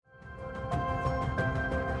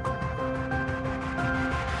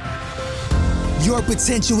Your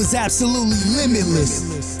potential is absolutely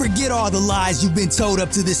limitless. Forget all the lies you've been told up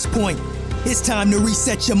to this point. It's time to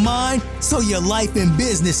reset your mind so your life and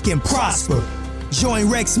business can prosper. Join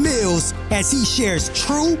Rex Mills as he shares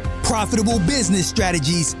true, profitable business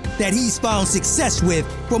strategies that he's found success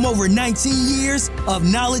with from over 19 years of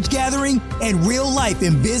knowledge gathering and real life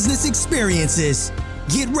and business experiences.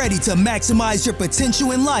 Get ready to maximize your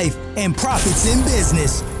potential in life and profits in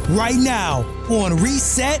business right now on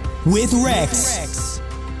Reset with Rex.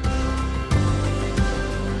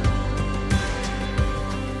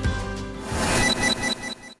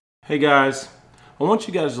 Hey guys, I want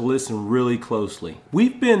you guys to listen really closely.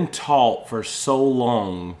 We've been taught for so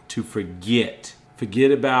long to forget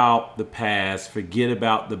about the past, forget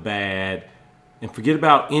about the bad, and forget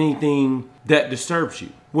about anything that disturbs you.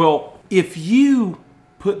 Well, if you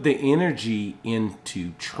put the energy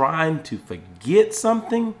into trying to forget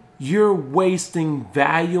something, you're wasting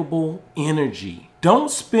valuable energy.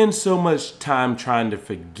 Don't spend so much time trying to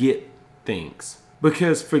forget things,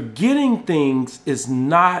 because forgetting things is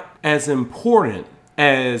not as important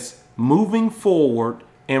as moving forward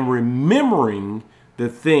and remembering the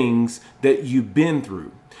things that you've been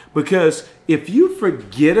through. Because if you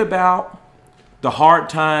forget about the hard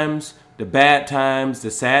times, the bad times,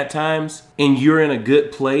 the sad times, and you're in a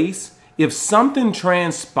good place, if something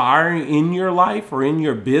transpiring in your life or in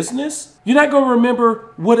your business, you're not going to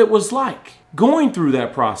remember what it was like going through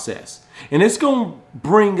that process. And it's going to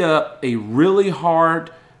bring up a really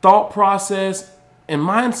hard thought process and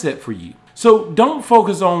mindset for you. So don't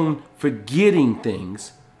focus on forgetting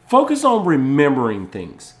things. Focus on remembering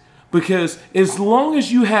things. Because as long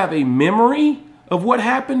as you have a memory of what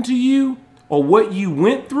happened to you or what you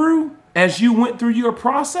went through as you went through your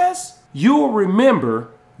process, you'll remember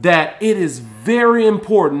that it is very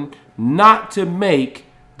important not to make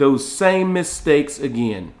those same mistakes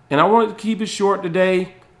again. And I wanted to keep it short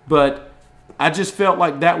today, but I just felt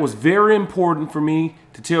like that was very important for me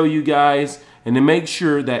to tell you guys and to make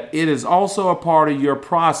sure that it is also a part of your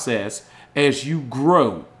process as you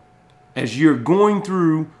grow, as you're going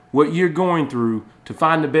through what you're going through to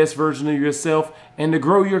find the best version of yourself and to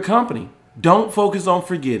grow your company. Don't focus on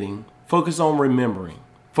forgetting, focus on remembering.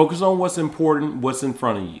 Focus on what's important, what's in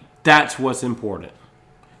front of you. That's what's important.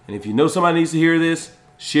 And if you know somebody needs to hear this,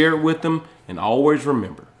 share it with them, and always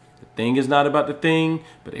remember, the thing is not about the thing,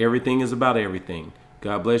 but everything is about everything.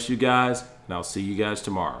 God bless you guys, and I'll see you guys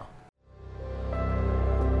tomorrow.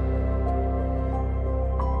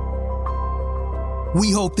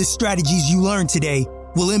 We hope the strategies you learned today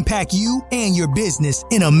will impact you and your business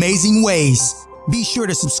in amazing ways. Be sure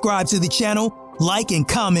to subscribe to the channel, like and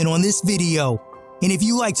comment on this video. And if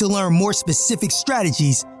you like to learn more specific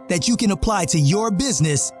strategies that you can apply to your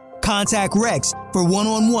business, contact Rex for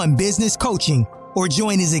one-on-one business coaching or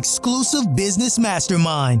join his exclusive business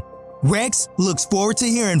mastermind. Rex looks forward to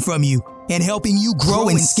hearing from you and helping you grow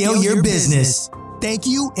and scale your business. Thank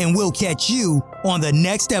you, and we'll catch you on the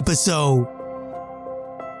next episode.